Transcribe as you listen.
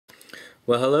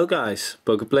Well, hello guys,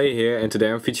 PokePlay here, and today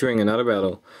I'm featuring another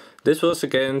battle. This was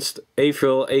against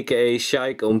Avril aka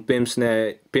Sheik on Pimp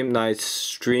Night's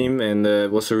stream, and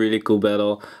it was a really cool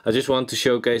battle. I just want to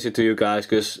showcase it to you guys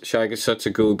because Sheik is such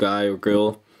a cool guy or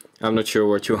girl. I'm not sure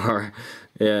what you are.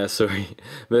 Yeah, sorry.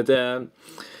 But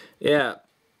yeah,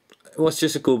 it was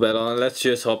just a cool battle, and let's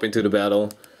just hop into the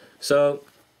battle. So,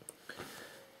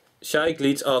 Sheik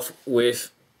leads off with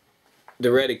the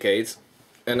Eradicate.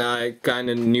 And I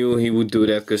kinda knew he would do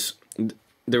that because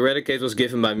the Eradicate was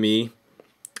given by me.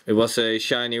 It was a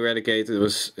shiny Eradicate.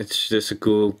 It's just a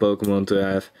cool Pokemon to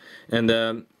have.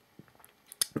 And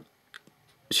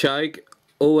Sheik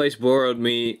always borrowed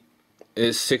me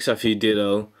his 6IV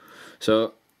Ditto.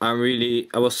 So I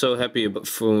was so happy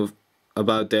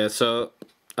about that. So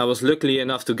I was lucky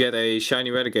enough to get a shiny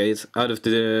Eradicate out of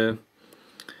the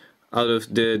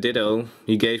Ditto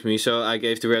he gave me. So I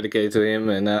gave the Eradicate to him,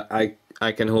 and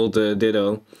I can hold the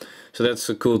Ditto, so that's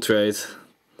a cool trade.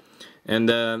 And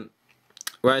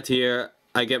right here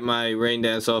I get my Rain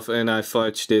Dance off, and I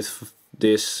fudge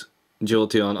this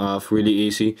Jolteon off really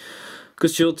easy,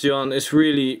 because Jolteon is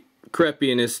really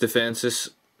crappy in its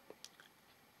defenses,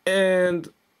 and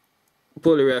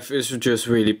Poliwrath is just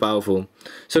really powerful.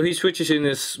 So he switches in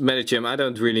his Medicham. I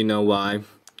don't really know why,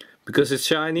 because it's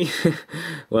shiny.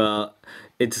 Well,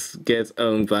 it gets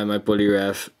owned by my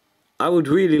Poliwrath. I would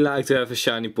really like to have a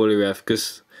shiny Poliwrath,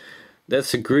 because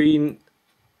that's a green.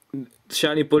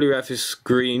 Shiny Poliwrath is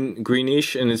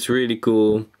greenish, and it's really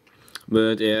cool.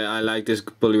 But yeah, I like this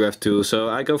Poliwrath too. So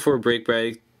I go for a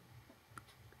break,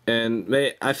 and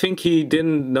I think he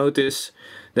didn't notice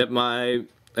that my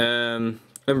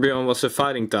Umbreon was a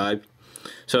fighting type.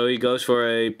 So he goes for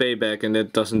a payback, and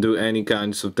that doesn't do any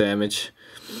kinds of damage.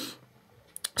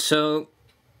 So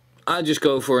I just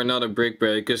go for another Brick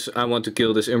Break because I want to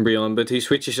kill this Umbreon, but he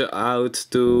switches out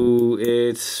to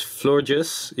its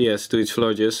Florges. Yes, to its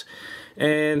Florges.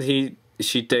 And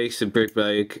she takes the Brick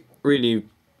Break really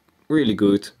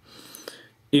good.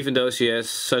 Even though she has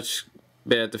such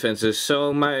bad defenses.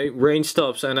 So my rain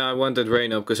stops, and I want that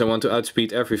rain up because I want to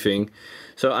outspeed everything.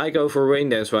 So I go for Rain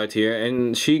Dance right here,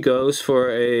 and she goes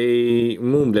for a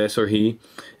Moonblast, or he.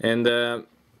 And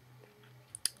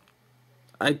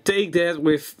I take that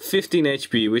with 15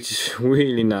 HP, which is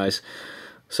really nice.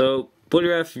 So,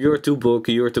 Poliwrath, you're too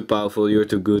bulky, you're too powerful, you're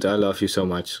too good, I love you so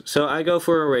much. So I go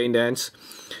for a Rain Dance,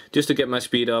 just to get my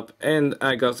speed up, and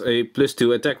I got a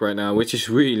 +2 attack right now, which is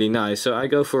really nice. So I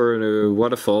go for a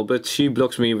Waterfall, but she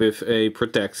blocks me with a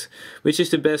Protect, which is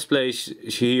the best play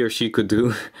he or she could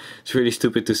do. It's really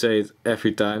stupid to say it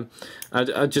every time.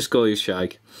 I just call you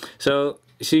Sheik. So,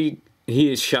 he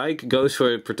is Sheik, goes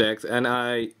for a Protect, and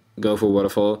I go for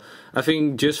Waterfall. I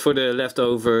think just for the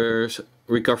leftovers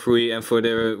recovery and for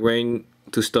the rain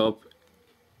to stop.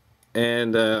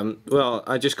 And well,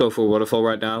 I just go for Waterfall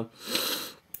right now.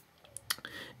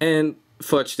 And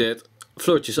fudge that.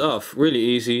 Florges off. Really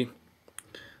easy.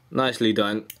 Nicely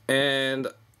done. And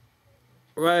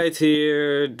right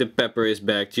here the Pepper is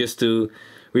back just to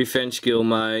revenge kill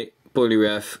my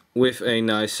Poliwrath with a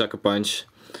nice Sucker Punch.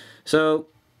 So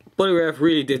Poliwrath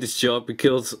really did its job. He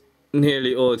killed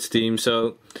nearly all its team,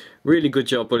 so really good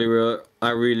job, Poliwrath.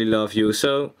 I really love you.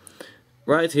 So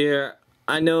right here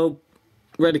I know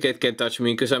Eradicate can't touch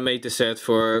me because I made the set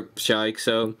for Sheik,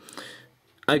 so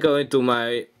I go into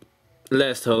my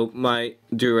last hope, my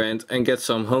Durant, and get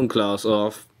some Home Claws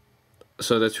off,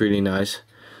 so that's really nice.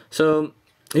 So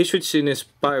he switches in his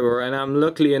Pyro, and I'm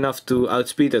lucky enough to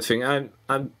outspeed that thing.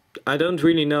 I don't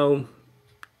really know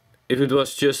if it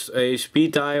was just a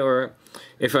speed tie or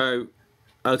if I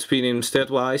outspeed him stat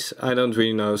wise. I don't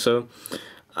really know. So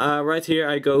right here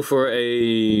I go for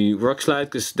a Rock Slide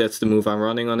because that's the move I'm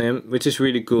running on him, which is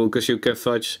really cool because you can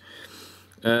fudge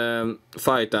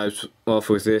fire types off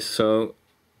with this. So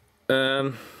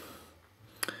I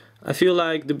feel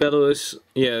like the battle is,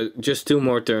 yeah, just 2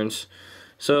 more turns.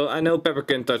 So I know Pepper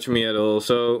can't touch me at all,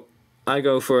 so I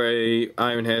go for a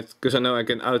Iron Head because I know I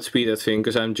can outspeed that thing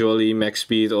because I'm jolly, max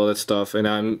speed, all that stuff, and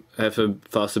I have a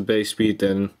faster base speed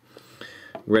than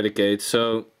Eradicate.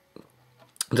 So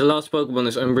the last Pokemon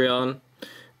is Umbreon,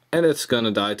 and it's gonna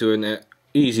die to an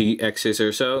easy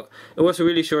X-Scissor. So it was a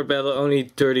really short battle, only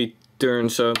 30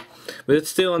 turns, so but it's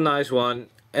still a nice one,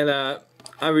 and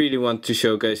I really want to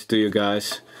showcase it to you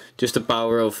guys, just the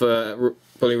power of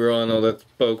Poliwrath and all that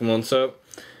Pokemon. So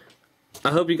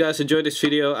I hope you guys enjoyed this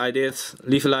video. I did.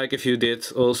 Leave a like if you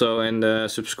did also, and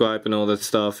subscribe and all that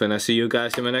stuff, and I see you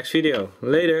guys in my next video.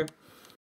 Later!